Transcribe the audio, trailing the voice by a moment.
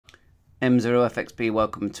M0FXB,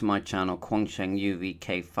 welcome to my channel, Quansheng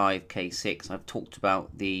UV-K5, K6. I've talked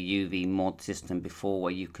about the UV-Mod system before,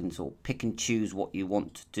 where you can sort of pick and choose what you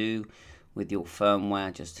want to do with your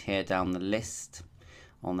firmware. Just here down the list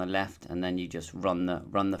on the left, and then you just run the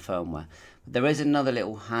firmware. But there is another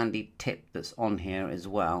little handy tip that's on here as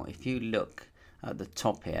well. If you look at the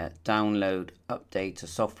top here, download update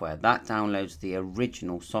software, that downloads the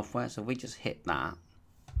original software. So if we just hit that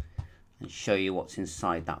and show you what's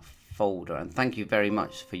inside that folder, and thank you very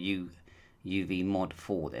much for UV-Mod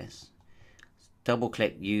for this. Double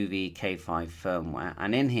click UV-K5 firmware,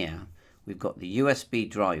 and in here we've got the USB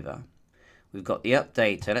driver, we've got the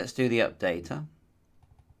updater. Let's do the updater,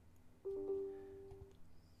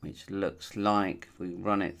 which looks like, if we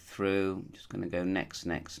run it through, I'm just going to go next,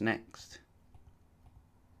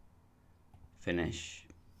 finish,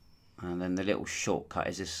 and then the little shortcut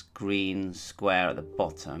is this green square at the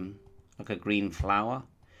bottom, like a green flower.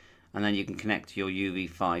 And then you can connect to your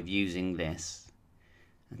UV5 using this.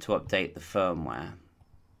 And to update the firmware,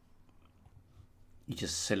 you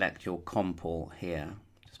just select your COM port here,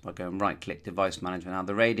 just by going right click device management. Now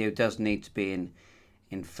the radio does need to be in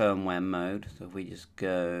firmware mode, so if we just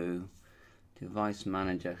go device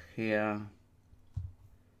manager here,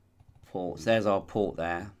 ports, there's our port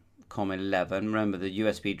there, COM11. Remember, the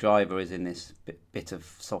USB driver is in this bit of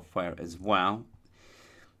software as well.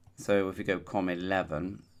 So if we go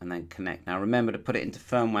COM11 and then connect. Now remember, to put it into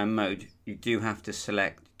firmware mode, you do have to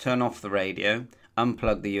select, turn off the radio,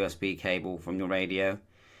 unplug the USB cable from your radio,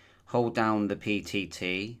 hold down the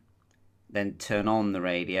PTT, then turn on the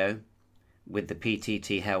radio with the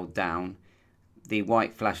PTT held down. The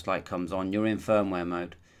white flashlight comes on, you're in firmware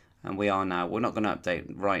mode, and we are now. We're not going to update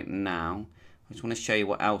right now. I just want to show you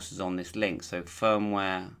what else is on this link. So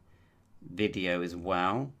firmware video as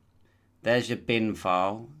well. There's your bin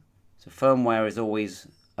file. So firmware is always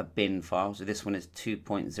a bin file. So this one is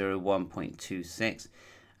 2.01.26,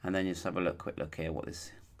 and then just have a quick look here what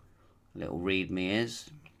this little readme is.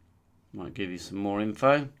 Might give you some more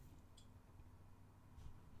info.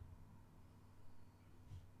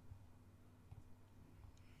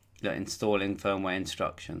 Look, installing firmware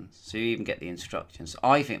instructions. So you even get the instructions.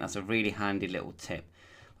 I think that's a really handy little tip.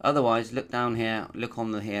 Otherwise, look down here, look on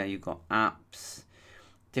the here, you've got apps,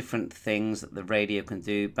 different things that the radio can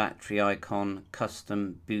do, battery icon,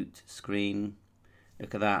 custom boot screen.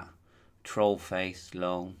 Look at that, troll face,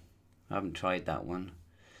 lol. I haven't tried that one.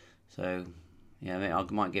 So yeah, I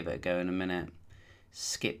might give it a go in a minute.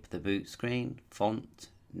 Skip the boot screen, font,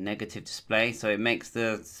 negative display. So it makes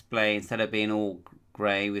the display, instead of being all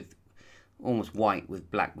grey with almost white with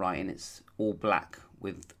black writing, it's all black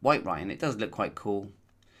with white writing. It does look quite cool.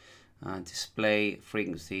 Display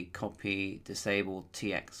frequency copy, disable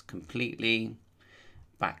TX completely,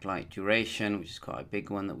 backlight duration, which is quite a big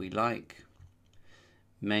one that we like,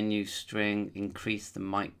 menu string, increase the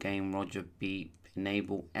mic gain, Roger beep,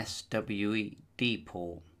 enable SWD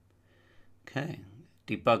port, okay,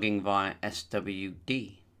 debugging via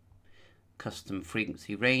SWD, custom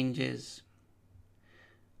frequency ranges,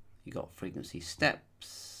 you got frequency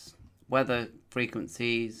steps, weather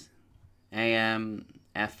frequencies, AM,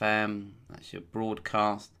 FM, that's your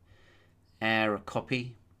broadcast, air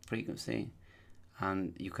copy frequency,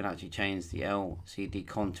 and you can actually change the LCD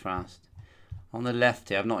contrast. On the left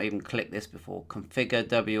here, I've not even clicked this before, configure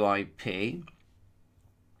WIP.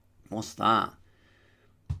 What's that?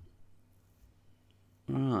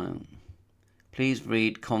 Right, please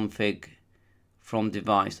read config from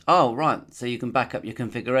device. Oh right, so you can back up your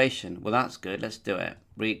configuration. Well, that's good, let's do it.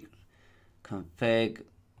 Read config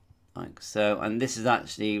like so, and this is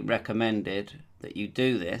actually recommended that you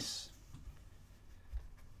do this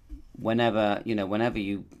whenever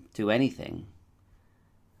you do anything.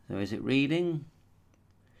 So is it reading?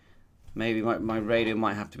 Maybe my radio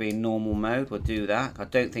might have to be in normal mode. We'll do that. I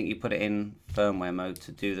don't think you put it in firmware mode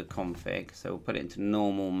to do the config, so we'll put it into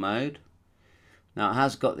normal mode. Now it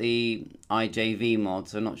has got the IJV mod,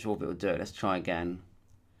 so I'm not sure if it will do it. Let's try again.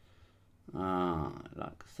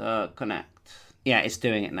 Like so, connect. Yeah, it's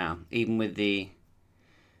doing it now, even with the,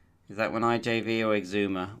 is that one IJV or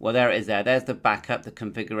Exuma? Well, there it is there. There's the backup, the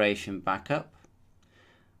configuration backup.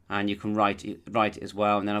 And you can write it as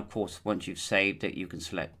well. And then, of course, once you've saved it, you can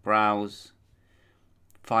select Browse,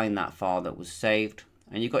 find that file that was saved,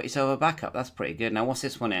 and you've got yourself a backup. That's pretty good. Now, what's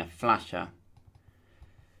this one here? Flasher.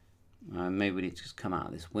 Maybe we need to just come out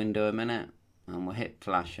of this window a minute. And we'll hit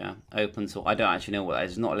Flasher. Open source. I don't actually know what that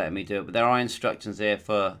is. It's not letting me do it. But there are instructions here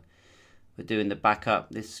for doing the backup.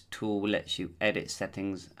 This tool lets you edit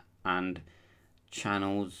settings and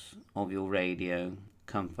channels of your radio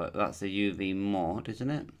comfort. That's the UV-Mod, isn't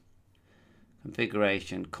it?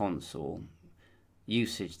 configuration, console,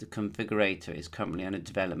 usage. The configurator is currently under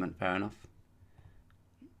development. Fair enough.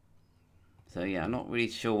 So yeah, I'm not really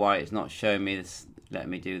sure why it's not showing me this, letting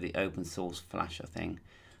me do the open source flasher thing.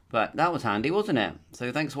 But that was handy, wasn't it?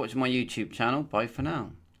 So thanks for watching my YouTube channel. Bye for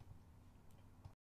now.